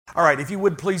All right, if you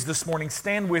would please this morning,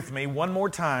 stand with me one more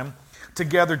time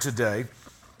together today.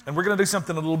 And we're going to do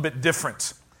something a little bit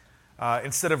different.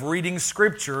 Instead of reading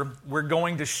Scripture, we're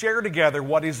going to share together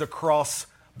what is across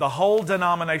the whole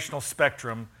denominational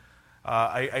spectrum,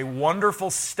 a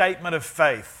wonderful statement of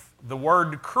faith. The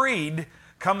word creed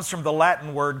comes from the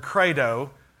Latin word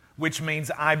credo, which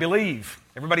means I believe.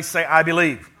 Everybody say, I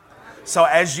believe. So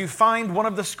as you find one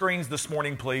of the screens this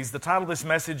morning, please, the title of this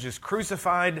message is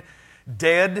Crucified,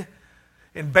 Dead,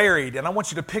 and Buried. And I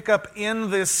want you to pick up in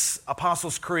this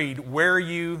Apostles' Creed where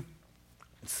you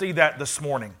see that this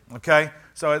morning, okay?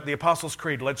 So at the Apostles'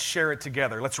 Creed, let's share it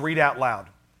together. Let's read out loud.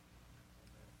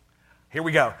 Here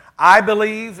we go. I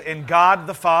believe in God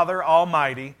the Father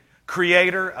Almighty,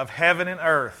 creator of heaven and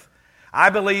earth. I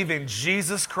believe in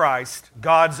Jesus Christ,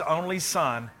 God's only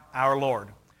Son, our Lord,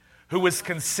 who was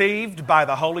conceived by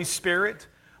the Holy Spirit,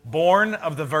 born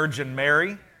of the Virgin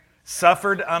Mary,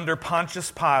 suffered under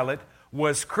Pontius Pilate,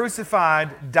 was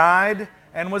crucified, died,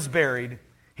 and was buried.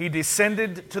 He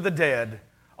descended to the dead.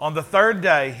 On the third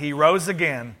day, He rose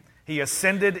again. He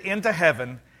ascended into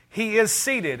heaven. He is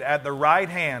seated at the right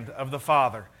hand of the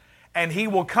Father. And He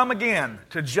will come again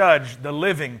to judge the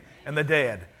living and the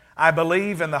dead. I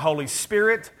believe in the Holy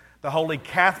Spirit, the Holy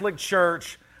Catholic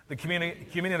Church, the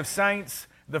communion of saints,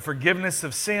 the forgiveness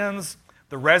of sins,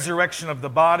 the resurrection of the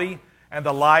body, and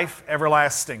the life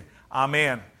everlasting.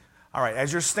 Amen. All right,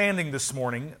 as you're standing this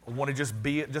morning, I want to just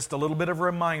be just a little bit of a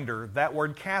reminder. That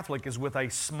word Catholic is with a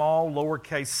small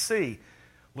lowercase c.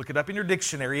 Look it up in your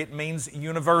dictionary. It means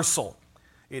universal.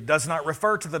 It does not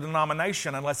refer to the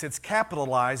denomination unless it's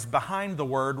capitalized behind the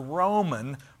word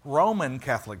Roman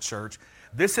Catholic Church.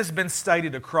 This has been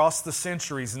stated across the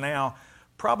centuries now,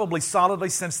 probably solidly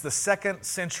since the 2nd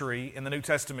century in the New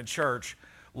Testament church.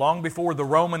 Long before the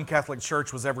Roman Catholic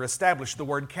Church was ever established, the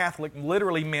word Catholic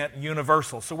literally meant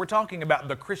universal. So we're talking about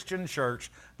the Christian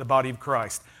church, the body of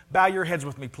Christ. Bow your heads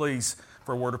with me, please,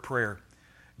 for a word of prayer.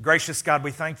 Gracious God,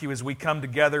 we thank You as we come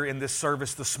together in this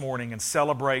service this morning and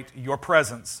celebrate Your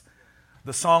presence.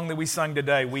 The song that we sang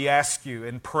today, we ask You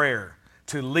in prayer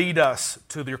to lead us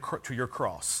to Your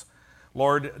cross.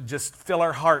 Lord, just fill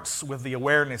our hearts with the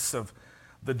awareness of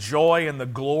the joy and the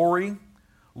glory,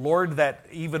 Lord, that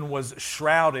even was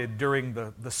shrouded during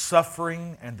the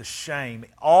suffering and the shame.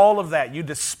 All of that, You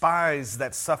despise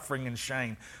that suffering and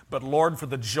shame. But Lord, for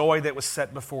the joy that was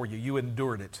set before You, You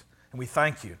endured it. And we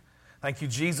thank You. Thank You,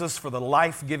 Jesus, for the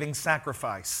life-giving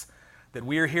sacrifice that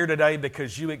we are here today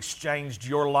because You exchanged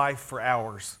Your life for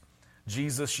ours.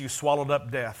 Jesus, You swallowed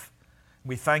up death.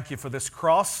 We thank You for this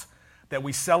cross that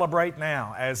we celebrate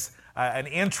now as an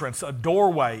entrance, a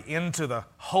doorway into the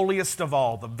holiest of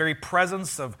all, the very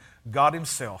presence of God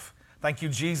Himself. Thank You,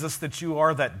 Jesus, that You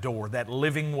are that door, that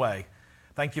living way.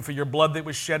 Thank You for Your blood that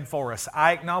was shed for us.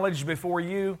 I acknowledge before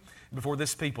You, before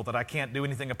this people, that I can't do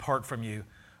anything apart from You.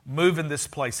 Move in this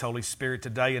place, Holy Spirit,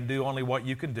 today and do only what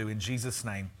You can do. In Jesus'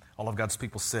 name, all of God's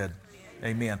people said,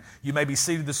 Amen. You may be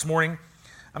seated this morning.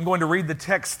 I'm going to read the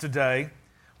text today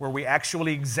where we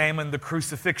actually examine the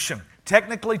crucifixion.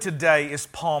 Technically, today is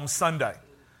Palm Sunday,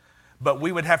 but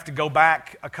we would have to go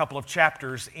back a couple of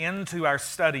chapters into our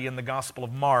study in the Gospel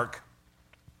of Mark.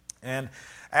 And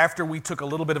after we took a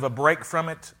little bit of a break from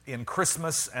it in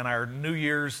Christmas and our New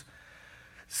Year's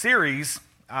series,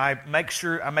 I made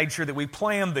sure that we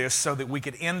planned this so that we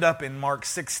could end up in Mark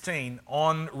 16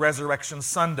 on Resurrection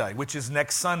Sunday, which is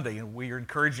next Sunday. And we are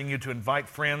encouraging you to invite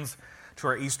friends to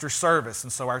our Easter service.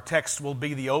 And so our text will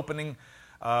be the opening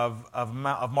of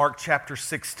Mark chapter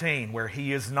 16, where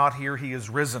He is not here, He is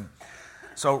risen.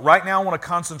 So right now I want to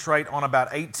concentrate on about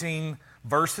 18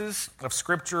 verses of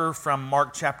Scripture from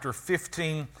Mark chapter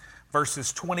 15,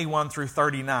 verses 21 through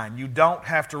 39. You don't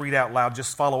have to read out loud,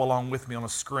 just follow along with me on a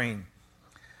screen.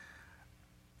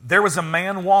 There was a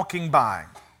man walking by,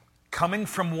 coming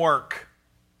from work,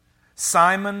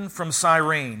 Simon from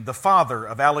Cyrene, the father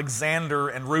of Alexander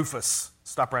and Rufus.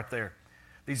 Stop right there.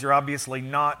 These are obviously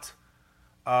not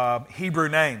Hebrew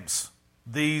names.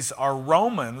 These are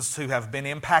Romans who have been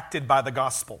impacted by the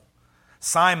gospel.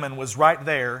 Simon was right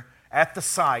there at the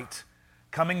site,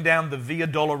 coming down the Via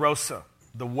Dolorosa,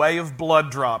 the way of blood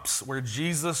drops, where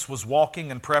Jesus was walking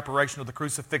in preparation of the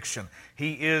crucifixion.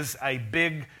 He is a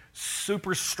big,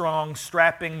 super strong,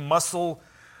 strapping, muscled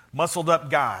up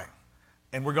guy.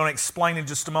 And we're going to explain in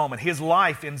just a moment. His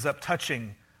life ends up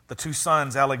touching the two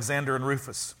sons, Alexander and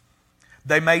Rufus.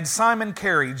 They made Simon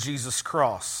carry Jesus'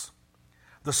 cross.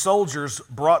 The soldiers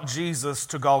brought Jesus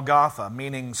to Golgotha,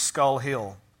 meaning Skull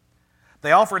Hill.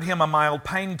 They offered Him a mild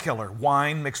painkiller,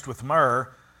 wine mixed with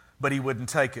myrrh, but He wouldn't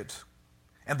take it.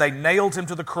 And they nailed Him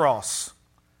to the cross.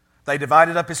 They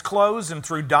divided up his clothes and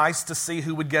threw dice to see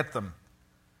who would get them.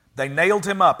 They nailed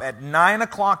him up at 9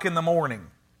 o'clock in the morning.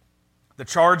 The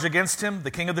charge against him,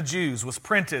 the King of the Jews, was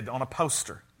printed on a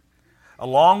poster.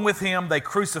 Along with him, they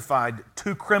crucified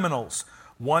two criminals,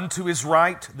 one to his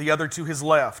right, the other to his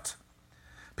left.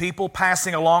 People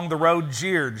passing along the road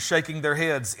jeered, shaking their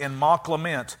heads in mock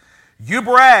lament. You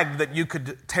bragged that you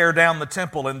could tear down the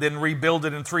temple and then rebuild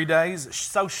it in 3 days.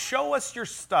 So show us your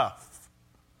stuff.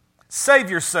 Save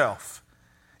yourself.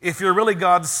 If you're really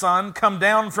God's son, come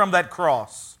down from that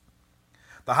cross.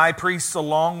 The high priests,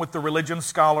 along with the religion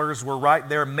scholars, were right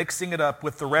there mixing it up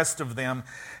with the rest of them,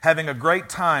 having a great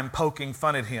time poking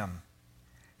fun at him.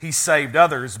 He saved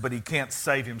others, but he can't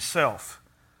save himself.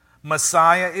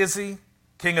 Messiah, is he?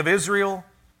 King of Israel?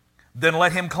 Then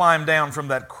let him climb down from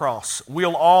that cross.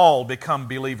 We'll all become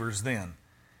believers then.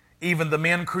 Even the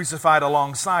men crucified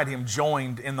alongside him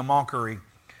joined in the mockery.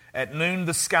 At noon,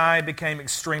 the sky became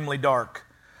extremely dark.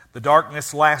 The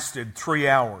darkness lasted 3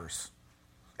 hours.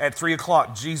 At 3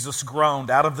 o'clock, Jesus groaned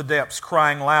out of the depths,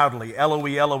 crying loudly,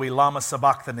 Eloi, Eloi, lama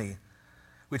sabachthani,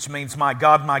 which means, my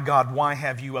God, why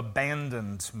have you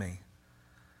abandoned me?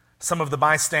 Some of the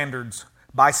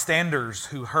bystanders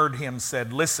who heard him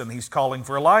said, listen, he's calling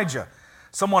for Elijah.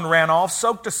 Someone ran off,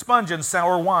 soaked a sponge in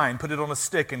sour wine, put it on a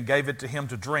stick, and gave it to him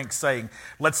to drink, saying,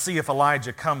 let's see if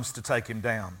Elijah comes to take him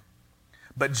down.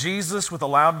 But Jesus, with a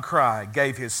loud cry,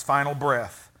 gave his final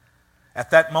breath. At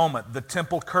that moment, the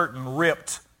temple curtain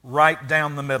ripped right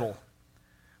down the middle.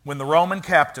 When the Roman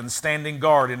captain standing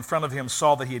guard in front of him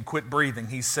saw that he had quit breathing,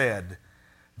 he said,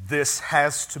 this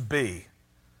has to be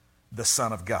the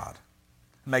Son of God.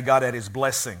 May God add his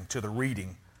blessing to the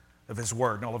reading of his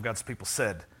word. And all of God's people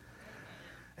said,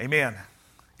 amen.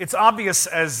 It's obvious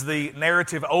as the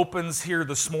narrative opens here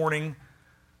this morning,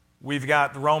 we've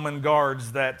got Roman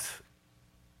guards that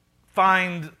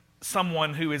find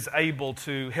someone who is able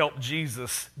to help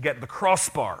Jesus get the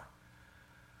crossbar.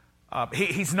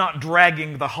 He's not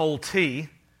dragging the whole T.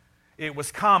 It was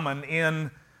common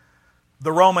in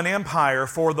the Roman Empire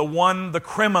for the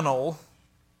criminal,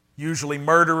 usually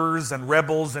murderers and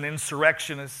rebels and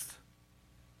insurrectionists,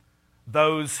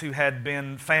 those who had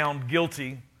been found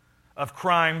guilty of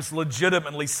crimes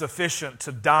legitimately sufficient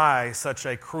to die such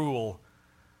a cruel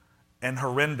and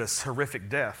horrific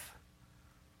death.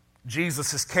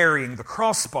 Jesus is carrying the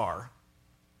crossbar.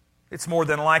 It's more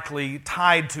than likely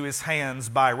tied to his hands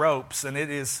by ropes, and it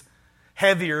is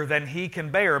heavier than he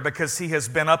can bear because he has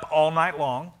been up all night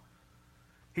long.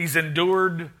 He's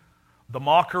endured the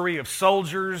mockery of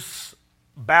soldiers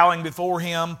bowing before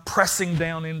him, pressing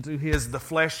down into the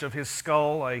flesh of his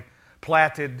skull, a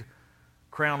plaited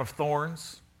crown of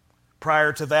thorns.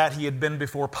 Prior to that, he had been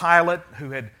before Pilate,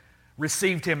 who had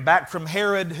received him back from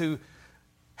Herod, who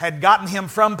had gotten him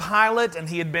from Pilate, and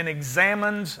he had been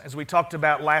examined. As we talked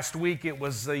about last week, it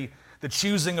was the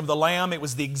choosing of the Lamb. It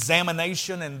was the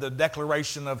examination and the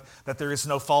declaration of that there is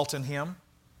no fault in him.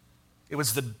 It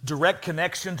was the direct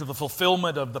connection to the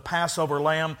fulfillment of the Passover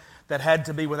Lamb that had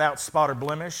to be without spot or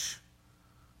blemish,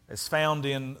 as found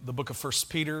in the book of 1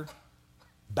 Peter,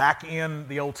 back in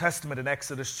the Old Testament in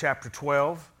Exodus chapter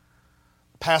 12.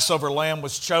 The Passover Lamb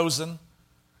was chosen.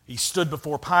 He stood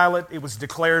before Pilate. It was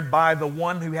declared by the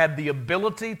one who had the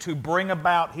ability to bring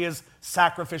about his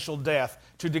sacrificial death,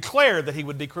 to declare that he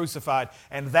would be crucified.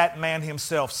 And that man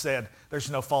himself said, there's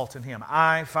no fault in him.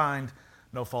 I find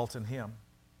no fault in him.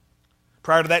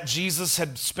 Prior to that, Jesus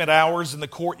had spent hours in the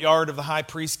courtyard of the high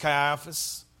priest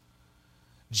Caiaphas,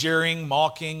 jeering,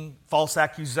 mocking, false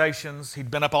accusations. He'd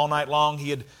been up all night long.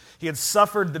 He had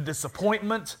suffered the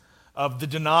disappointment of the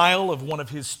denial of one of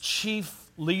his chief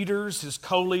leaders, his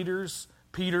co-leaders,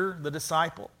 Peter, the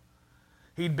disciple.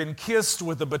 He'd been kissed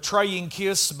with a betraying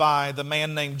kiss by the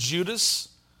man named Judas.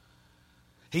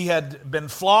 He had been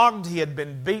flogged. He had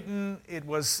been beaten. It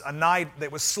was a night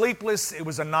that was sleepless. It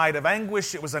was a night of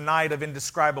anguish. It was a night of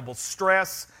indescribable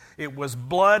stress. It was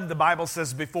blood. The Bible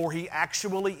says before he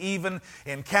actually even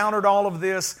encountered all of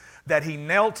this, that he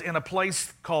knelt in a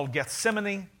place called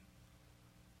Gethsemane,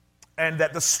 and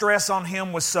that the stress on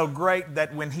him was so great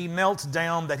that when he knelt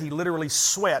down, that he literally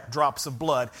sweat drops of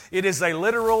blood. It is a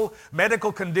literal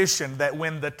medical condition that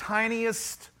when the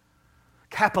tiniest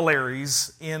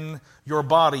capillaries in your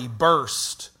body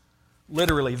burst,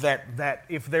 literally, that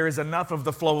if there is enough of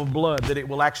the flow of blood, that it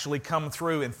will actually come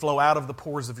through and flow out of the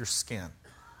pores of your skin.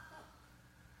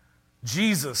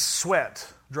 Jesus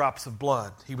sweat drops of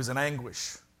blood. He was in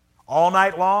anguish. All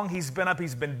night long, he's been up,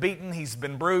 he's been beaten, he's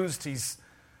been bruised, he's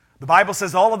The Bible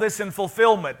says all of this in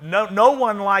fulfillment. No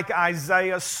one like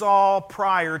Isaiah saw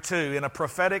prior to, in a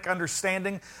prophetic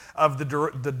understanding of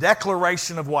the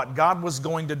declaration of what God was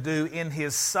going to do in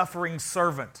His suffering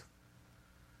servant.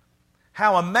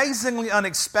 How amazingly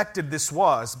unexpected this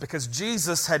was, because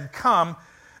Jesus had come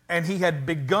and He had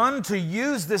begun to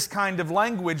use this kind of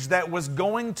language that was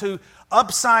going to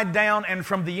upside down and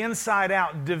from the inside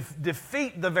out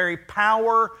defeat the very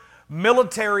power,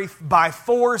 military, by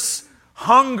force,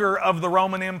 hunger of the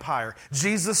Roman Empire.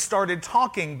 Jesus started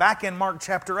talking back in Mark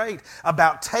chapter 8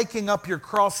 about taking up your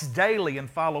cross daily and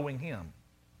following Him.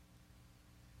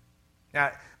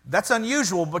 Now, that's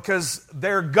unusual because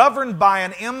they're governed by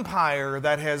an empire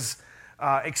that has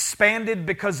expanded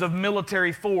because of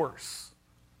military force.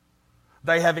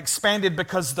 They have expanded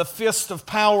because the fist of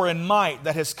power and might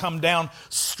that has come down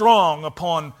strong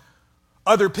upon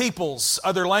other peoples,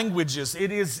 other languages.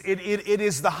 It is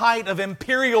the height of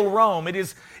imperial Rome. It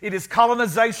is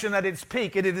colonization at its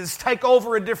peak. It is take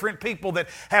over a different people that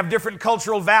have different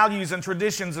cultural values and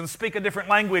traditions and speak a different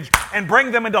language and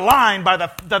bring them into line by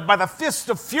the fist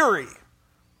of fury.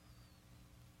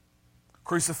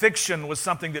 Crucifixion was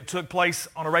something that took place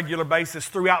on a regular basis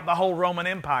throughout the whole Roman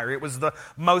Empire. It was the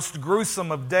most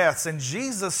gruesome of deaths. And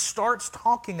Jesus starts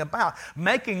talking about,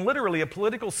 making literally a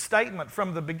political statement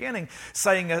from the beginning,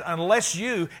 saying, unless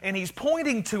you, and He's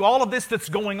pointing to all of this that's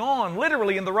going on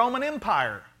literally in the Roman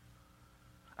Empire,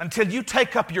 until you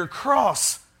take up your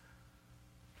cross.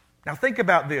 Now think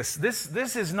about this.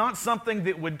 This is not something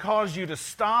that would cause you to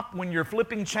stop when you're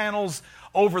flipping channels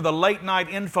over the late night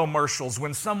infomercials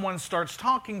when someone starts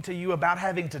talking to you about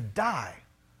having to die.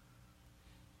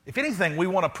 If anything, we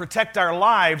want to protect our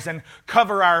lives and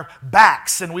cover our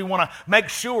backs, and we want to make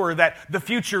sure that the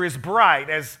future is bright.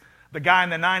 As the guy in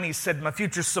the 90s said, my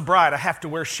future's so bright I have to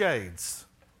wear shades.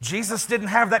 Jesus didn't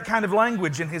have that kind of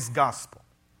language in His gospel.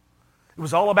 It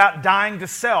was all about dying to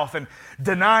self and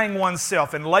denying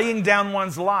oneself and laying down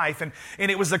one's life. And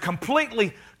it was a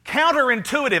completely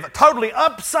counterintuitive, totally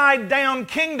upside down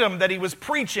kingdom that He was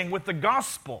preaching with the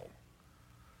gospel.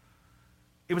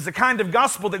 It was the kind of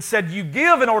gospel that said you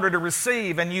give in order to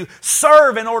receive, and you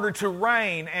serve in order to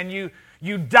reign, and you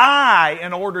die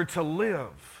in order to live.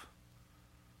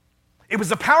 It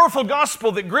was a powerful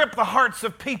gospel that gripped the hearts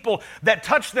of people, that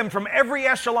touched them from every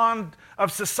echelon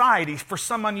of society. For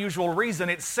some unusual reason,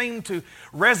 it seemed to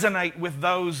resonate with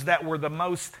those that were the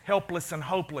most helpless and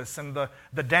hopeless, and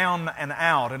the down and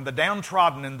out, and the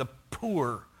downtrodden and the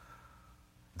poor.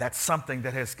 That's something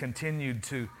that has continued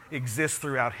to exist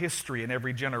throughout history in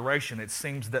every generation. It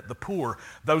seems that the poor,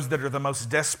 those that are the most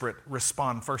desperate,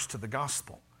 respond first to the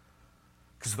gospel.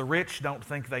 Because the rich don't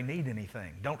think they need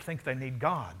anything, don't think they need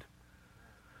God.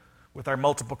 With our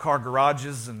multiple car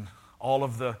garages and all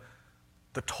of the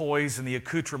toys and the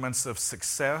accoutrements of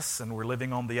success, and we're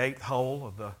living on the 8th hole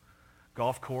of the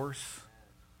golf course.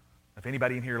 If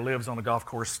anybody in here lives on a golf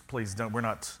course, please don't.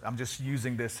 I'm just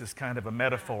using this as kind of a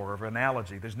metaphor or an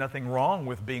analogy. There's nothing wrong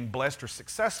with being blessed or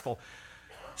successful,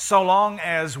 so long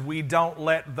as we don't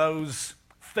let those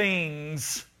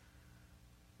things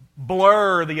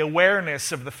blur the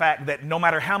awareness of the fact that no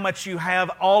matter how much you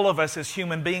have, all of us as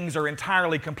human beings are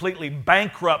entirely, completely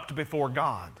bankrupt before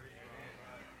God.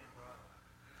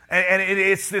 And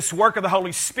it's this work of the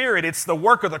Holy Spirit. It's the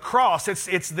work of the cross.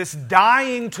 It's this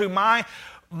dying to my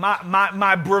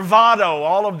bravado,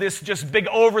 all of this just big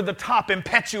over-the-top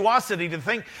impetuosity to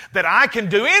think that I can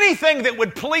do anything that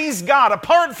would please God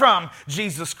apart from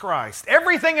Jesus Christ.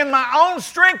 Everything in my own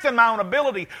strength and my own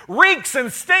ability reeks and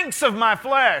stinks of my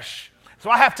flesh. So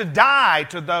I have to die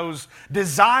to those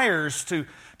desires to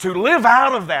live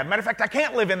out of that. Matter of fact, I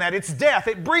can't live in that. It's death.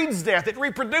 It breeds death. It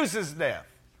reproduces death.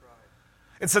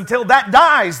 It's until that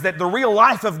dies that the real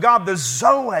life of God, the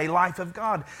Zoe life of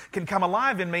God, can come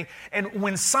alive in me. And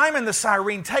when Simon the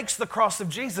Cyrene takes the cross of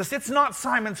Jesus, it's not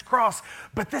Simon's cross,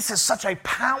 but this is such a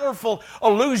powerful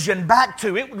allusion back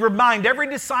to. It would remind every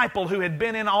disciple who had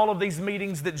been in all of these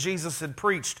meetings that Jesus had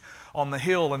preached on the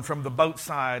hill and from the boat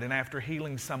side and after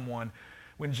healing someone,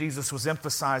 when Jesus was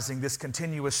emphasizing this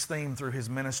continuous theme through His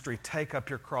ministry, take up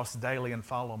your cross daily and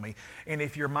follow me. And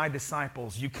if you're my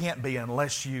disciples, you can't be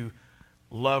unless you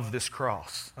love this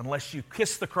cross, unless you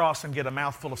kiss the cross and get a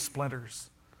mouthful of splinters,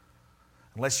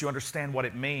 unless you understand what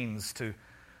it means to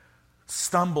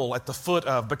stumble at the foot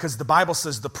of, because the Bible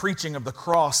says the preaching of the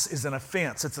cross is an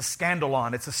offense. It's a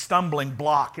scandalon. It's a stumbling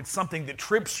block. It's something that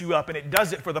trips you up, and it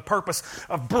does it for the purpose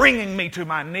of bringing me to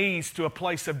my knees to a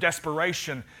place of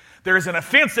desperation. There is an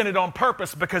offense in it on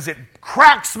purpose because it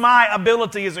cracks my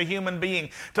ability as a human being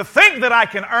to think that I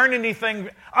can earn anything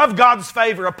of God's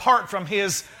favor apart from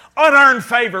His unearned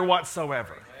favor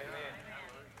whatsoever.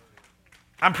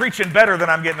 I'm preaching better than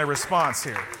I'm getting a response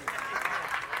here.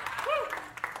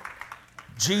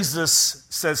 Jesus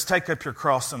says, take up your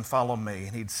cross and follow me.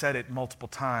 And he'd said it multiple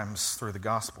times through the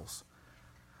Gospels.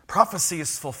 Prophecy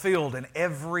is fulfilled in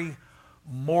every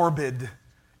morbid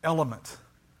element.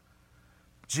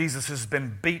 Jesus has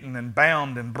been beaten and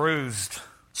bound and bruised,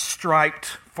 striped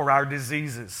for our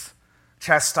diseases.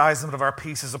 Chastisement of our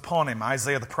peace is upon him.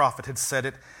 Isaiah the prophet had said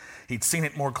it. He'd seen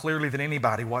it more clearly than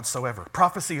anybody whatsoever.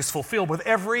 Prophecy is fulfilled with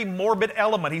every morbid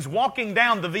element. He's walking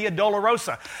down the Via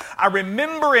Dolorosa. I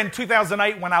remember in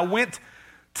 2008 when I went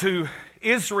to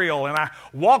Israel and I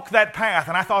walked that path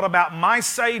and I thought about my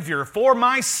Savior for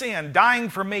my sin, dying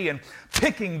for me and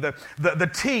picking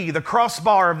the T, the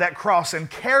crossbar of that cross and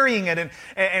carrying it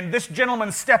and this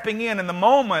gentleman stepping in the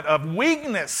moment of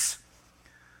weakness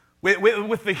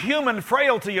with the human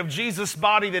frailty of Jesus'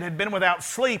 body that had been without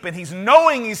sleep, and he's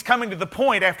knowing he's coming to the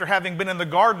point after having been in the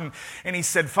garden, and he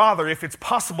said, Father, if it's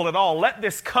possible at all, let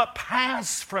this cup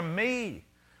pass from me.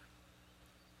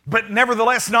 But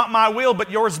nevertheless, not my will, but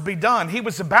yours be done. He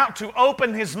was about to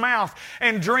open his mouth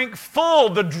and drink full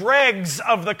the dregs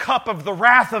of the cup of the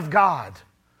wrath of God.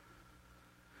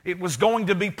 It was going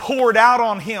to be poured out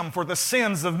on him for the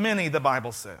sins of many, the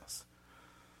Bible says.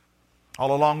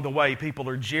 All along the way, people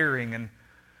are jeering and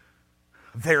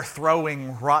they're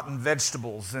throwing rotten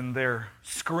vegetables and they're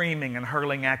screaming and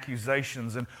hurling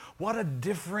accusations. And what a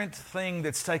different thing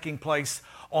that's taking place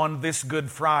on this Good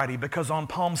Friday, because on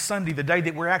Palm Sunday, the day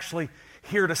that we're actually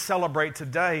here to celebrate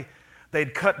today,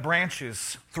 they'd cut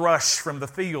branches, thrush from the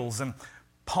fields and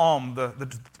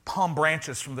the palm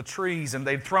branches from the trees, and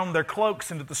they'd thrown their cloaks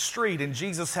into the street, and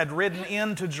Jesus had ridden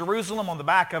into Jerusalem on the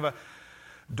back of a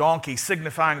donkey,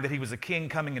 signifying that he was a king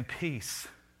coming in peace.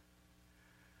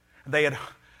 They had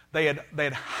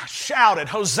shouted,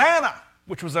 Hosanna,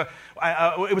 which was it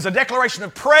was a declaration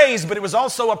of praise, but it was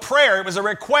also a prayer. It was a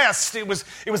request. It was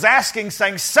asking,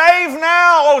 saying, save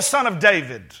now, O Son of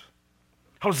David.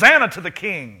 Hosanna to the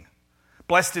King.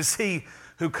 Blessed is he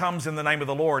who comes in the name of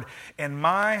the Lord. And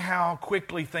my, how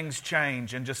quickly things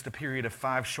change in just a period of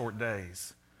 5 short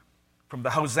days. From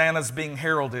the hosannas being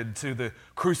heralded to the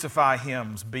crucify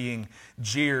hymns being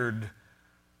jeered,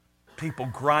 people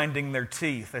grinding their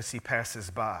teeth as he passes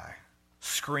by,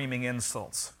 screaming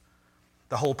insults.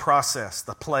 The whole process,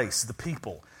 the place, the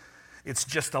people, it's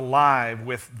just alive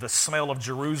with the smell of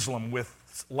Jerusalem,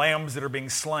 with lambs that are being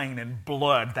slain and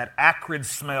blood, that acrid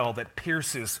smell that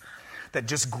pierces, that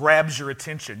just grabs your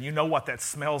attention. You know what that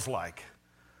smells like.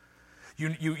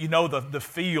 You know the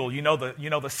feel, you know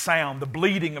the sound, the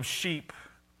bleating of sheep.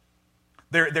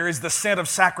 There is the scent of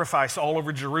sacrifice all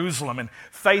over Jerusalem, and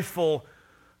faithful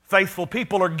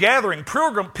people are gathering.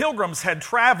 Pilgrims had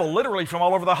traveled literally from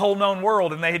all over the whole known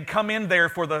world, and they had come in there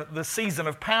for the season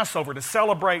of Passover to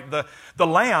celebrate the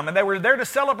Lamb, and they were there to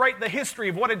celebrate the history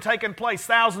of what had taken place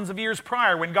thousands of years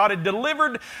prior when God had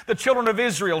delivered the children of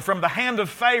Israel from the hand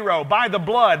of Pharaoh by the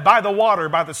blood, by the water,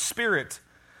 by the Spirit.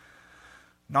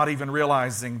 Not even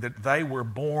realizing that they were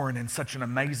born in such an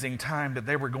amazing time that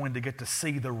they were going to get to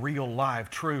see the real, live,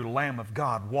 true Lamb of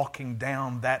God walking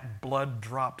down that blood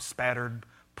drop spattered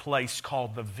place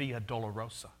called the Via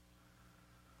Dolorosa.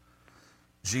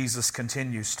 Jesus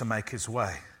continues to make his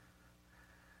way.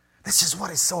 This is what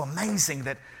is so amazing,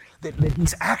 that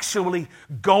he's actually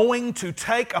going to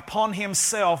take upon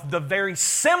himself the very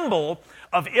symbol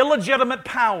of illegitimate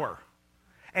power.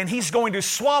 And he's going to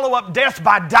swallow up death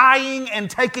by dying and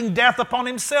taking death upon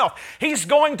himself. He's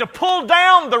going to pull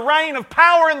down the reign of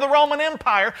power in the Roman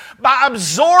Empire by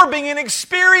absorbing and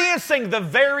experiencing the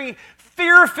very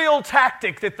fear-filled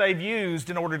tactic that they've used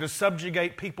in order to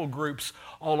subjugate people groups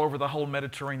all over the whole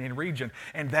Mediterranean region.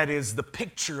 And that is the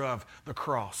picture of the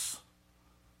cross.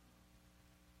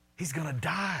 He's going to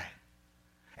die.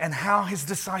 And how his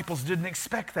disciples didn't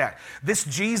expect that. This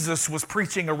Jesus was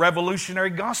preaching a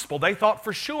revolutionary gospel. They thought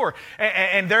for sure,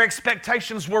 and their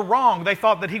expectations were wrong. They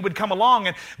thought that he would come along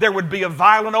and there would be a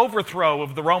violent overthrow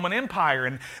of the Roman Empire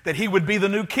and that he would be the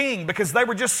new king, because they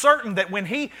were just certain that when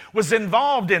he was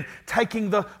involved in taking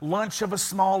the lunch of a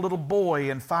small little boy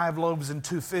and 5 loaves and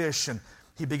 2 fish, and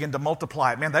he began to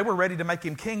multiply it, man, they were ready to make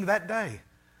him king that day.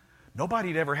 Nobody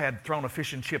had ever had thrown a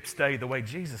fish and chips day the way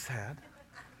Jesus had.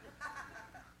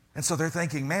 And so they're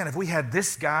thinking, man, if we had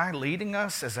this guy leading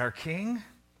us as our king,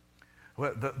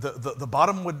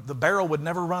 the barrel would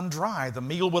never run dry. The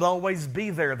meal would always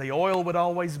be there. The oil would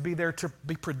always be there to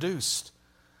be produced.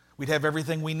 We'd have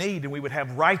everything we need, and we would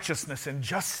have righteousness and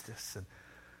justice. And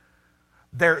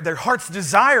Their heart's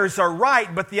desires are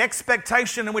right, but the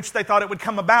expectation in which they thought it would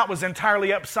come about was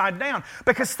entirely upside down.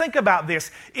 Because think about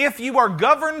this. If you are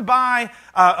governed by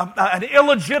an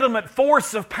illegitimate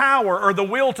force of power or the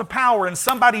will to power, and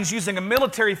somebody's using a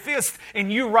military fist,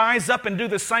 and you rise up and do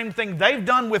the same thing they've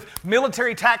done with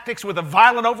military tactics, with a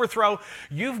violent overthrow,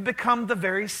 you've become the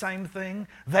very same thing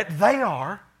that they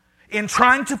are in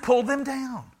trying to pull them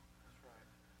down.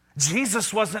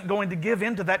 Jesus wasn't going to give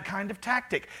in to that kind of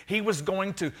tactic. He was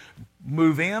going to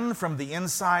move in from the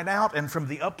inside out and from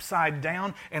the upside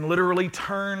down and literally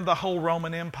turn the whole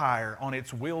Roman Empire on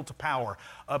its will to power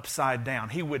upside down.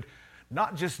 He would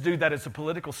not just do that as a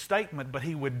political statement, but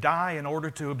he would die in order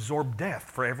to absorb death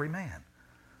for every man.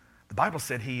 The Bible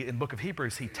said in the book of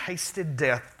Hebrews, he tasted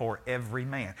death for every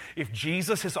man. If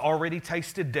Jesus has already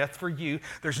tasted death for you,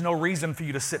 there's no reason for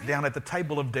you to sit down at the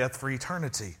table of death for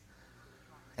eternity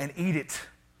and eat it,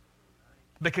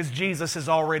 because Jesus has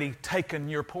already taken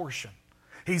your portion.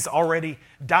 He's already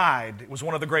died. It was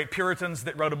one of the great Puritans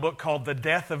that wrote a book called The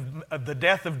Death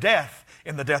of Death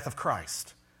in the Death of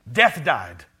Christ. Death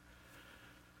died.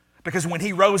 Because when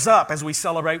he rose up, as we'll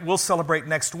celebrate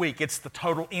next week, it's the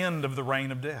total end of the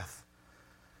reign of death.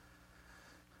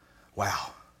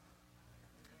 Wow.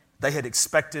 They had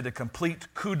expected a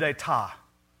complete coup d'etat,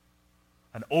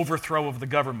 an overthrow of the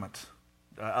government,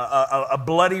 a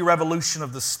bloody revolution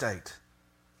of the state.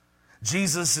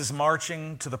 Jesus is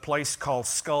marching to the place called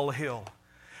Skull Hill.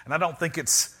 And I don't think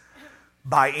it's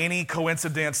by any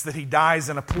coincidence that he dies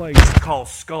in a place called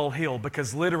Skull Hill,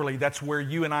 because literally that's where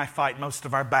you and I fight most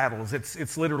of our battles.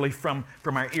 It's literally from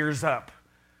our ears up.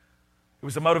 It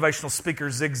was a motivational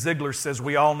speaker, Zig Ziglar, says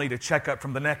we all need a checkup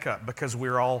from the neck up because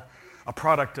we're all a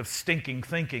product of stinking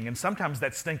thinking. And sometimes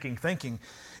that stinking thinking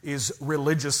is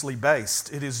religiously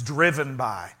based. It is driven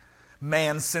by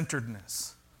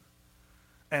man-centeredness.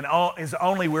 And is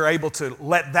only we're able to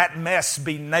let that mess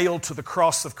be nailed to the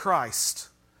cross of Christ,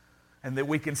 and that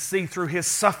we can see through His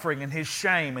suffering and His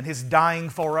shame and His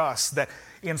dying for us, that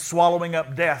in swallowing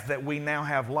up death that we now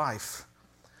have life.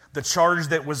 The charge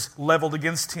that was leveled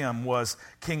against Him was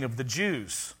King of the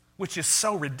Jews, which is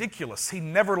so ridiculous. He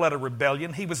never led a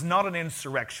rebellion. He was not an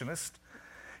insurrectionist.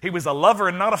 He was a lover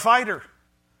and not a fighter.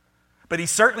 But he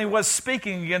certainly was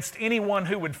speaking against anyone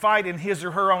who would fight in his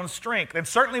or her own strength, and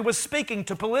certainly was speaking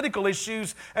to political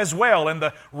issues as well in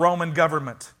the Roman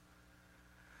government.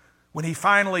 When he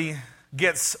finally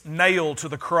gets nailed to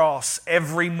the cross,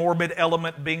 every morbid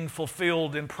element being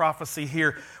fulfilled in prophecy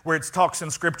here, where it talks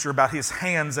in Scripture about his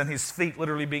hands and his feet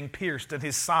literally being pierced and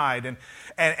his side,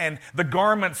 and the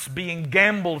garments being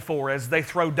gambled for as they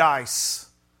throw dice.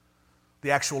 The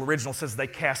actual original says they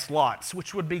cast lots,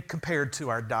 which would be compared to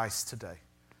our dice today.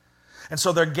 And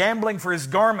so they're gambling for his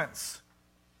garments.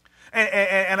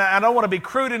 And I don't want to be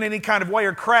crude in any kind of way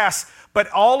or crass, but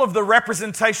all of the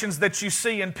representations that you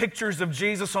see in pictures of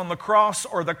Jesus on the cross,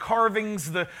 or the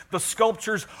carvings, the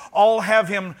sculptures, all have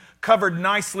him covered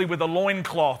nicely with a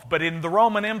loincloth. But in the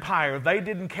Roman Empire, they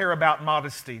didn't care about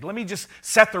modesty. Let me just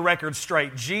set the record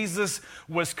straight. Jesus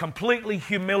was completely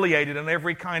humiliated in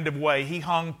every kind of way. He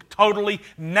hung totally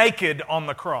naked on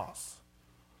the cross.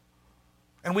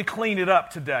 And we clean it up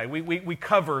today. We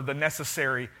cover the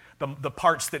necessary, the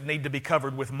parts that need to be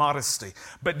covered with modesty.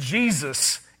 But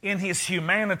Jesus, in His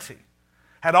humanity,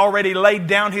 had already laid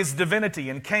down His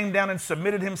divinity and came down and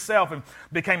submitted Himself and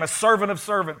became a servant of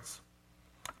servants.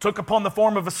 Took upon the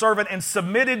form of a servant and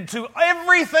submitted to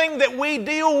everything that we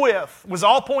deal with. Was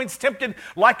all points tempted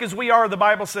like as we are, the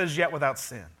Bible says, yet without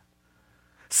sin.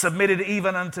 Submitted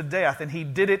even unto death. And He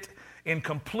did it in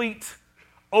complete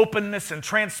openness and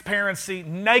transparency,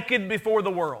 naked before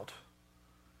the world.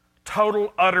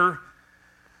 Total, utter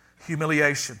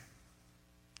humiliation.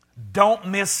 Don't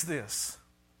miss this.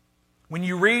 When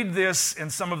you read this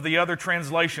in some of the other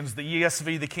translations, the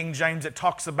ESV, the King James, it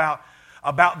talks about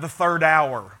the third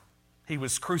hour. He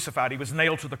was crucified. He was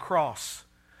nailed to the cross.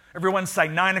 Everyone say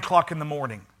 9 o'clock in the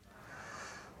morning.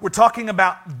 We're talking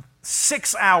about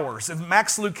 6 hours. And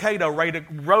Max Lucado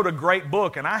wrote a great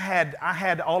book, and I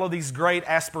had all of these great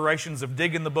aspirations of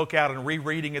digging the book out and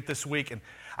rereading it this week, and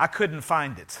I couldn't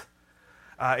find it.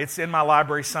 It's in my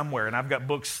library somewhere, and I've got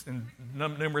books in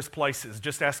numerous places.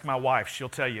 Just ask my wife. She'll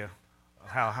tell you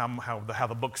how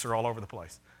the books are all over the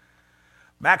place.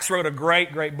 Max wrote a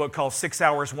great, great book called 6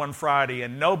 Hours One Friday,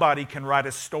 and nobody can write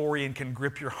a story and can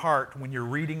grip your heart when you're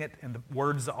reading it and the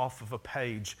words off of a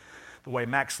page the way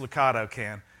Max Lucado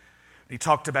can. He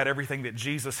talked about everything that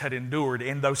Jesus had endured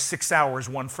in those 6 hours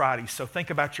one Friday. So think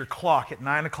about your clock at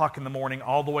 9 o'clock in the morning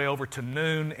all the way over to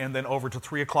noon and then over to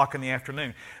 3 o'clock in the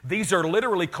afternoon. These are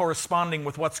literally corresponding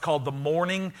with what's called the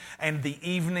morning and the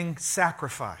evening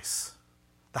sacrifice.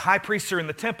 The high priests are in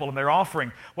the temple and they're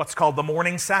offering what's called the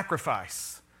morning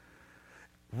sacrifice.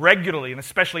 Regularly, and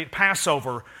especially at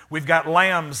Passover, we've got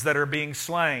lambs that are being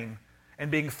slain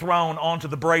and being thrown onto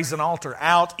the brazen altar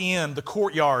out in the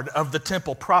courtyard of the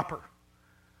temple proper.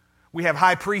 We have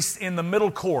high priests in the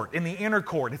middle court, in the inner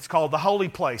court. It's called the holy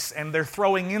place, and they're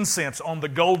throwing incense on the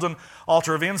golden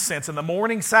altar of incense. And the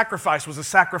morning sacrifice was a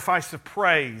sacrifice of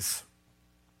praise.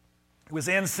 It was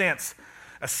incense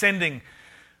ascending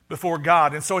before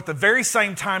God. And so at the very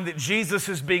same time that Jesus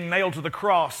is being nailed to the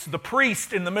cross, the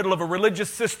priest in the middle of a religious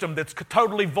system that's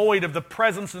totally void of the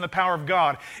presence and the power of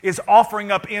God is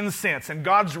offering up incense, and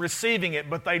God's receiving it,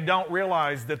 but they don't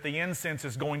realize that the incense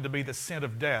is going to be the scent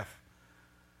of death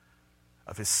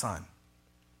of His Son.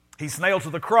 He's nailed to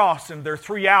the cross, and there are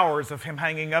 3 hours of Him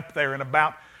hanging up there, and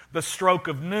about the stroke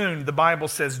of noon, the Bible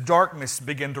says darkness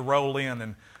began to roll in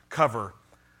and cover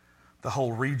the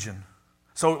whole region.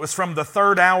 So it was from the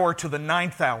 3rd hour to the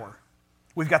 9th hour.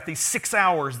 We've got these 6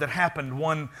 hours that happened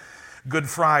one Good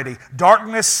Friday.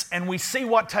 Darkness, and we see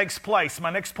what takes place. My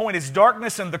next point is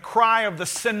darkness and the cry of the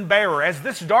sin bearer. As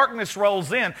this darkness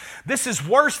rolls in, this is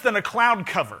worse than a cloud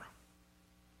cover.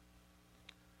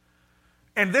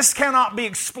 And this cannot be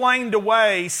explained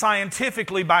away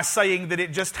scientifically by saying that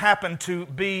it just happened to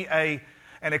be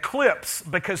an eclipse,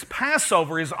 because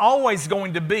Passover is always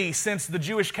going to be, since the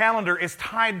Jewish calendar is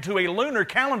tied to a lunar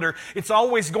calendar, it's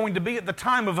always going to be at the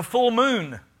time of a full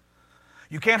moon.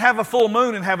 You can't have a full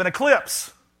moon and have an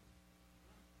eclipse.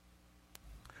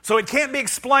 So it can't be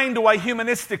explained away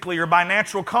humanistically or by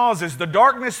natural causes. The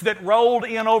darkness that rolled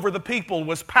in over the people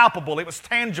was palpable. It was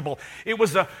tangible. It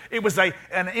was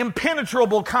an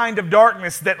impenetrable kind of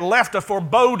darkness that left a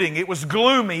foreboding. It was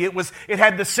gloomy. It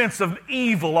had the sense of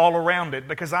evil all around it.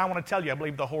 Because I want to tell you, I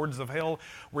believe the hordes of hell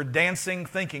were dancing,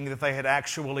 thinking that they had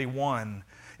actually won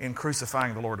in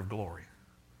crucifying the Lord of glory.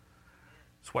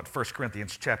 That's what 1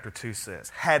 Corinthians chapter 2 says.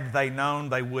 Had they known,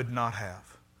 they would not have.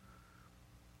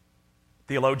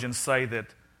 Theologians say that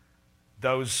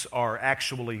those are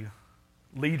actually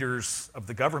leaders of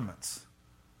the governments.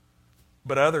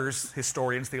 But others,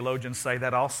 historians, theologians, say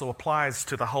that also applies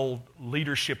to the whole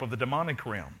leadership of the demonic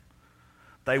realm.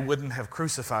 They wouldn't have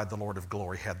crucified the Lord of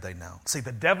glory had they known. See,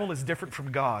 the devil is different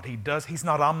from God. He's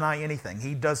not omni-anything.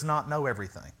 He does not know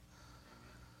everything.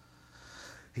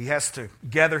 He has to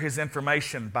gather his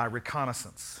information by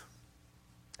reconnaissance.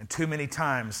 And too many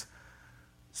times,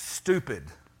 stupid,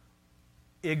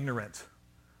 ignorant,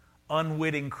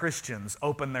 unwitting Christians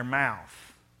open their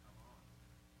mouth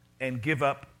and give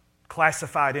up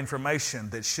classified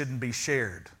information that shouldn't be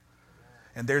shared.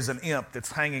 And there's an imp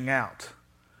that's hanging out.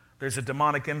 There's a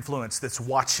demonic influence that's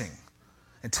watching.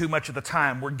 And too much of the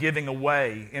time we're giving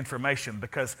away information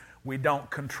because we don't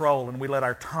control and we let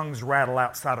our tongues rattle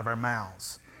outside of our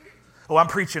mouths. Oh, I'm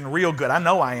preaching real good. I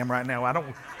know I am right now. I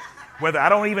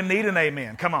don't even need an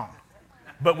amen. Come on.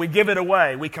 But we give it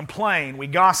away. We complain. We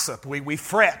gossip. We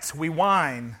fret. We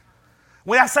whine.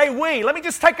 When I say we, let me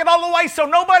just take it all away so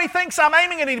nobody thinks I'm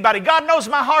aiming at anybody. God knows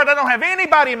my heart. I don't have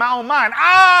anybody in my own mind.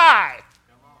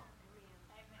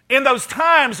 In those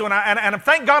times when and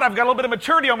thank God I've got a little bit of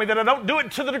maturity on me that I don't do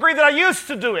it to the degree that I used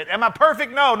to do it. Am I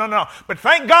perfect? No. But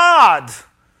thank God,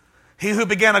 He who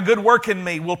began a good work in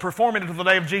me will perform it until the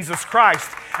day of Jesus Christ.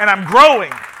 And I'm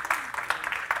growing.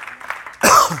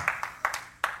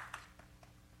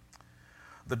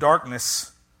 The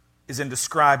darkness is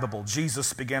indescribable.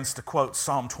 Jesus begins to quote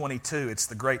Psalm 22. It's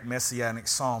the great messianic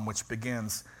psalm which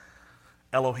begins,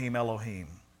 Elohim, Elohim,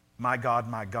 my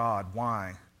God,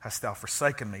 why hast thou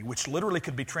forsaken me? Which literally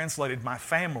could be translated, my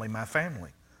family, my family.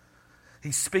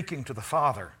 He's speaking to the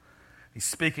Father. He's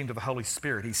speaking to the Holy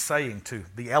Spirit. He's saying to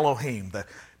the Elohim, the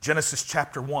Genesis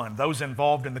chapter 1, those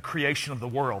involved in the creation of the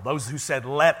world, those who said,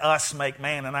 let us make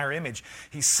man in our image.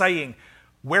 He's saying,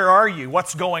 where are you?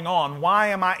 What's going on? Why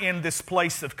am I in this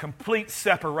place of complete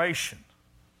separation?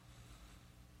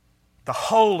 The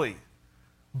holy,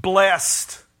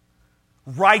 blessed,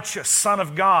 righteous Son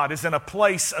of God is in a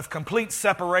place of complete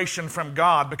separation from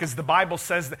God, because the Bible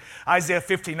says that Isaiah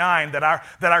 59 that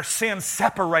our sin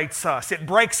separates us. It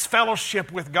breaks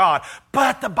fellowship with God.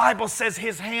 But the Bible says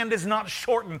His hand is not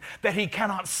shortened that He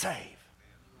cannot save.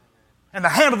 And the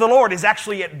hand of the Lord is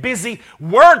actually at busy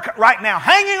work right now,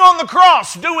 hanging on the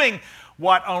cross, doing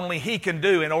what only He can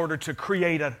do in order to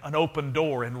create an open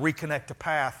door and reconnect a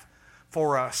path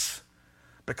for us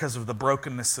because of the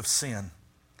brokenness of sin.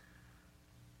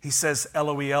 He says,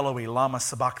 Eloi, Eloi, lama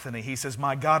sabachthani. He says,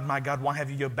 my God, why have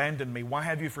you abandoned me? Why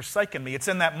have you forsaken me? It's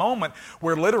in that moment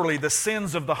where literally the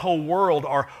sins of the whole world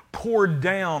are poured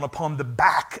down upon the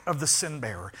back of the sin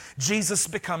bearer. Jesus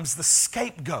becomes the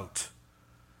scapegoat.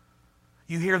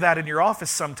 You hear that in your office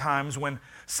sometimes when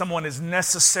someone is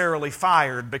necessarily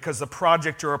fired because a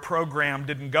project or a program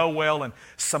didn't go well and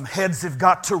some heads have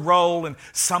got to roll and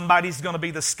somebody's going to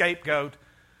be the scapegoat.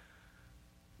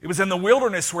 It was in the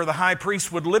wilderness where the high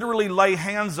priest would literally lay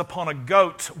hands upon a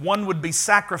goat. One would be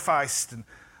sacrificed and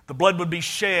the blood would be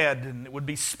shed and it would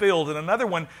be spilled. And another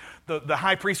one, the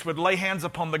high priest would lay hands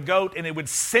upon the goat and it would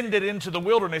send it into the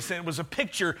wilderness. And it was a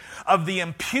picture of the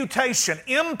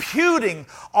imputing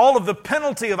all of the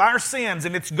penalty of our sins.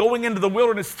 And it's going into the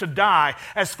wilderness to die.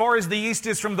 As far as the east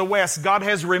is from the west, God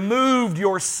has removed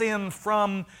your sin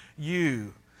from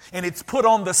you. And it's put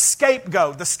on the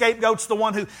scapegoat. The scapegoat's the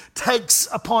one who takes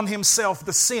upon himself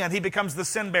the sin. He becomes the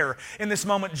sin bearer. In this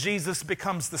moment, Jesus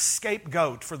becomes the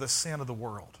scapegoat for the sin of the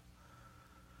world.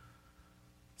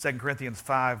 2 Corinthians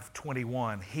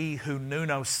 5:21, He who knew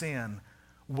no sin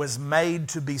was made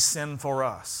to be sin for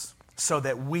us, so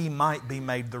that we might be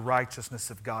made the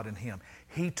righteousness of God in Him.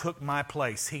 He took my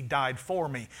place. He died for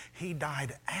me. He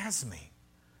died as me,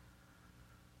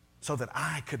 so that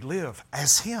I could live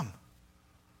as Him.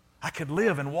 I could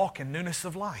live and walk in newness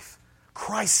of life.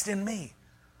 Christ in me,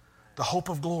 the hope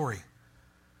of glory.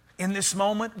 In this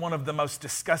moment, one of the most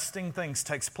disgusting things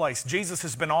takes place. Jesus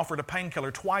has been offered a painkiller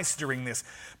twice during this,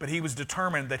 but He was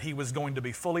determined that He was going to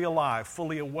be fully alive,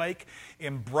 fully awake,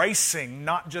 embracing,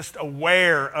 not just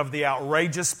aware of the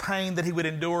outrageous pain that He would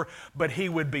endure, but He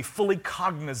would be fully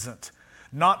cognizant,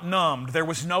 not numbed. There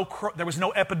was no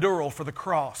epidural for the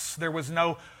cross. There was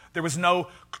no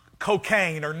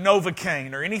cocaine or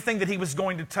Novocaine or anything that He was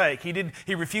going to take.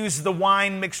 He refused the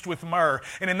wine mixed with myrrh.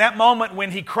 And in that moment when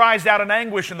He cries out in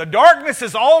anguish and the darkness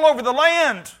is all over the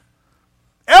land,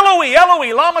 Eloi,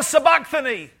 Eloi, lama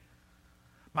sabachthani.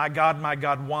 My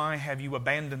God, why have you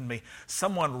abandoned me?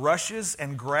 Someone rushes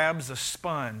and grabs a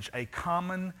sponge, a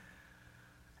common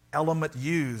element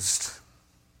used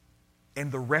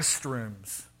in the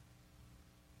restrooms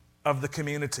of the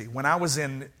community. When I was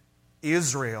in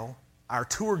Israel, our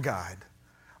tour guide,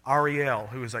 Ariel,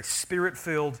 who is a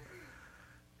spirit-filled,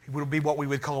 he would be what we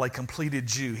would call a completed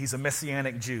Jew. He's a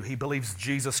Messianic Jew. He believes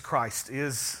Jesus Christ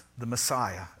is the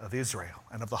Messiah of Israel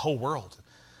and of the whole world.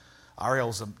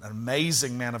 Ariel's an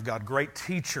amazing man of God, great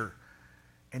teacher.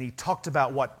 And he talked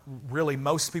about what really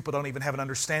most people don't even have an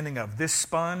understanding of. This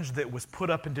sponge that was put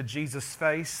up into Jesus'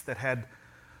 face that had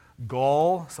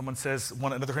gall,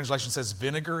 another translation says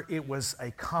vinegar. It was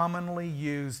a commonly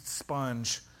used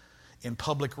sponge in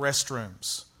public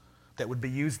restrooms that would be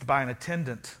used by an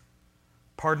attendant.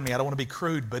 Pardon me, I don't want to be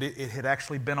crude, but it had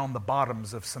actually been on the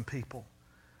bottoms of some people.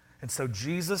 And so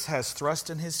Jesus has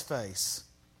thrust in His face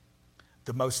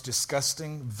the most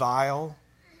disgusting, vile,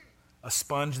 a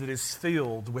sponge that is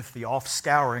filled with the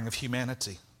offscouring of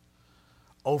humanity.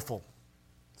 Offal,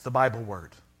 it's the Bible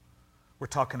word. We're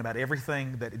talking about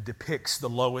everything that depicts the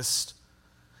lowest.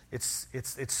 It's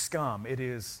scum.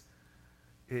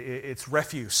 It's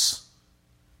refuse.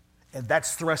 And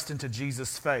that's thrust into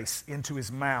Jesus' face, into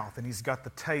His mouth, and He's got the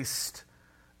taste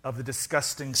of the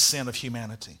disgusting sin of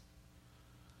humanity.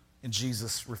 And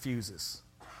Jesus refuses.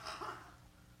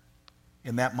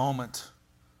 In that moment,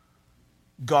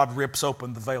 God rips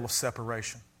open the veil of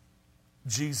separation.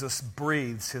 Jesus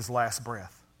breathes His last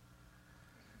breath.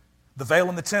 The veil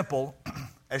in the temple,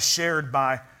 as shared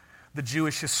by the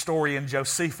Jewish historian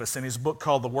Josephus in his book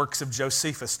called The Works of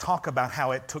Josephus, talk about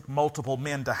how it took multiple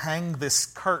men to hang this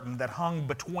curtain that hung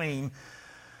between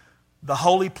the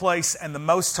holy place and the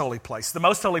most holy place. The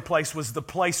most holy place was the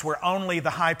place where only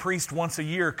the high priest once a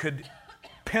year could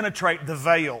penetrate the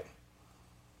veil,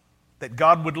 that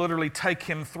God would literally take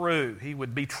him through. He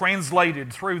would be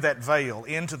translated through that veil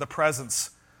into the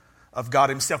presence of God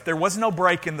Himself. There was no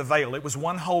break in the veil. It was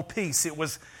one whole piece. It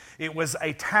was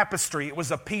a tapestry. It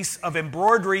was a piece of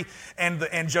embroidery.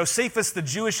 And Josephus, the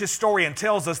Jewish historian,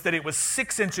 tells us that it was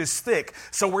 6 inches thick.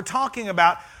 So we're talking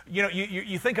about,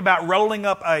 you think about rolling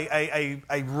up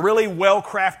a really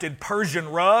well-crafted Persian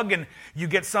rug, and you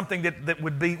get something that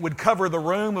would cover the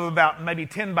room of about maybe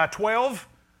 10 by 12.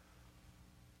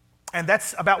 And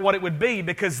that's about what it would be,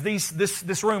 because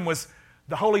this room was,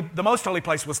 the most holy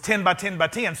place was 10 by 10 by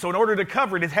 10. So in order to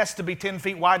cover it, it has to be 10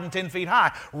 feet wide and 10 feet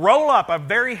high. Roll up a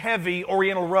very heavy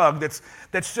oriental rug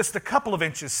that's just a couple of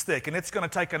inches thick, and it's going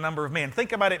to take a number of men.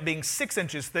 Think about it being 6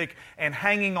 inches thick and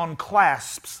hanging on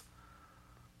clasps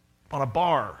on a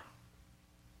bar.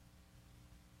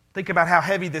 Think about how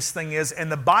heavy this thing is.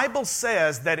 And the Bible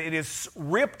says that it is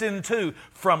ripped in two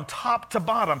from top to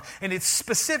bottom. And it's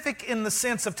specific in the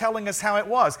sense of telling us how it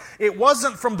was. It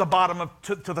wasn't from the bottom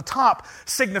to the top,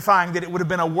 signifying that it would have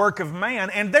been a work of man.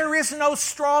 And there is no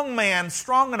strong man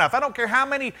strong enough. I don't care how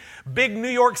many big New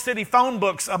York City phone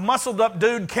books a muscled up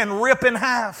dude can rip in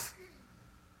half.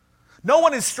 No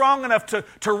one is strong enough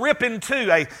to rip into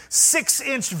a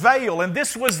 6-inch veil. And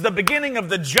this was the beginning of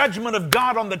the judgment of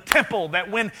God on the temple, that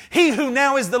when He who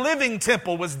now is the living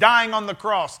temple was dying on the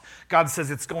cross, God says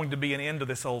it's going to be an end to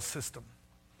this old system.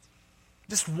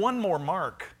 Just one more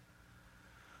mark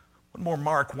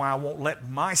why I won't let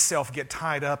myself get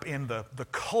tied up in the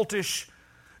cultish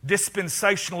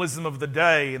dispensationalism of the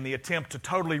day and the attempt to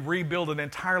totally rebuild an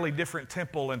entirely different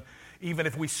temple. And even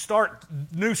if we start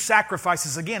new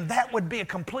sacrifices again, that would be a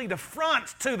complete affront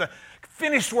to the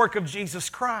finished work of Jesus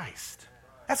Christ.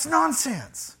 That's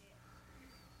nonsense.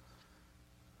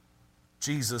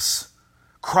 Jesus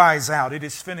cries out, "It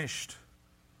is finished,"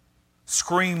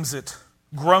 screams it,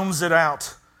 groans it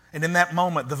out, and in that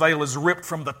moment the veil is ripped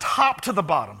from the top to the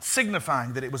bottom,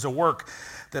 signifying that it was a work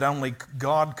that only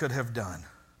God could have done.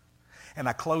 And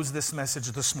I close this message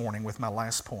this morning with my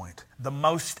last point. The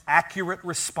most accurate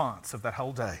response of that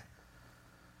whole day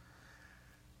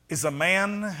is a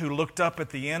man who looked up at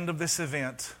the end of this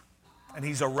event, and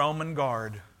he's a Roman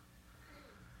guard.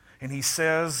 And he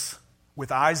says,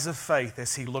 with eyes of faith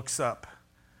as he looks up,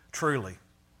 truly,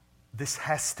 this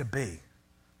has to be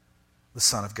the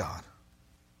Son of God.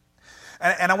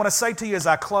 And I want to say to you as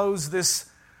I close this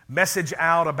message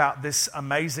out about this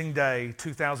amazing day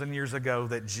 2,000 years ago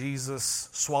that Jesus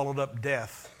swallowed up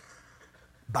death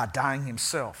by dying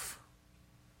Himself.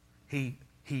 He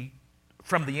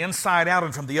from the inside out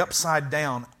and from the upside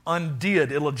down,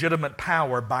 undid illegitimate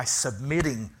power by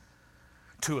submitting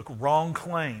to a wrong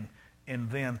claim and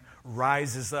then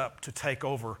rises up to take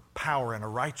over power in a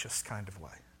righteous kind of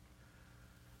way.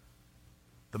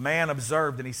 The man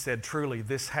observed and he said, truly,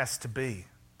 this has to be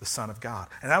the Son of God.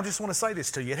 And I just want to say this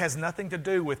to you. It has nothing to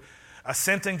do with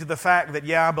assenting to the fact that,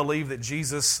 yeah, I believe that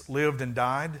Jesus lived and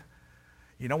died.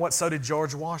 You know what? So did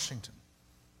George Washington.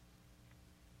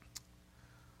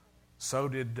 So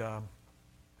did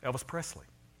Elvis Presley.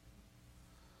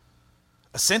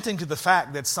 Assenting to the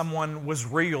fact that someone was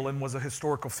real and was a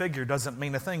historical figure doesn't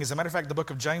mean a thing. As a matter of fact, the book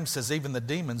of James says even the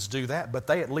demons do that, but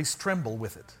they at least tremble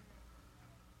with it.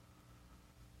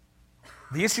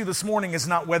 The issue this morning is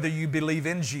not whether you believe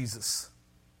in Jesus.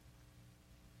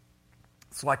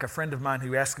 It's like a friend of mine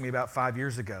who asked me about 5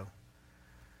 years ago.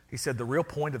 He said, the real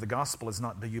point of the gospel is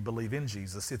not do you believe in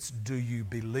Jesus, it's do you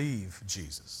believe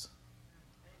Jesus?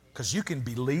 Because you can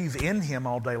believe in Him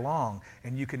all day long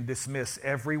and you can dismiss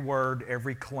every word,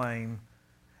 every claim,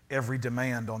 every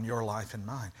demand on your life and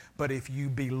mine. But if you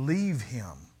believe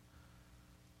Him,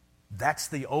 that's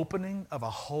the opening of a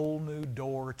whole new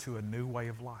door to a new way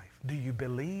of life. Do you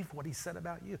believe what He said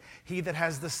about you? He that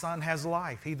has the Son has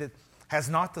life. He that has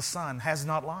not the Son has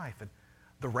not life. And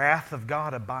the wrath of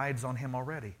God abides on him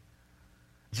already.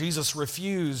 Jesus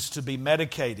refused to be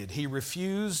medicated. He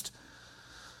refused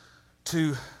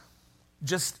to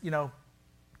just,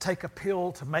 take a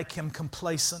pill to make him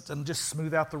complacent and just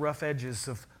smooth out the rough edges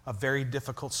of a very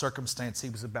difficult circumstance he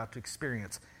was about to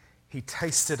experience. He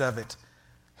tasted of it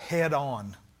head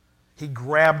on. He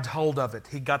grabbed hold of it.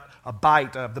 He got a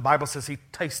bite of, the Bible says He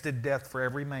tasted death for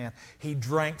every man. He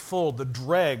drank full the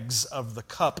dregs of the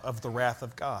cup of the wrath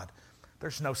of God.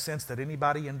 There's no sense that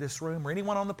anybody in this room or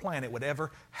anyone on the planet would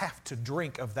ever have to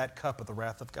drink of that cup of the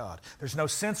wrath of God. There's no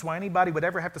sense why anybody would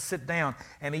ever have to sit down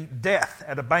and eat death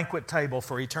at a banquet table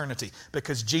for eternity,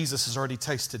 because Jesus has already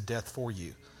tasted death for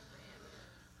you.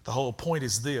 The whole point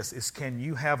is this, is can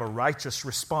you have a righteous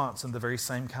response in the very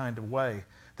same kind of way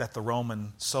that the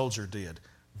Roman soldier did?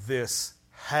 This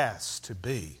has to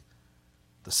be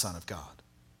the Son of God.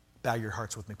 Bow your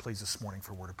hearts with me, please, this morning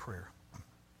for a word of prayer.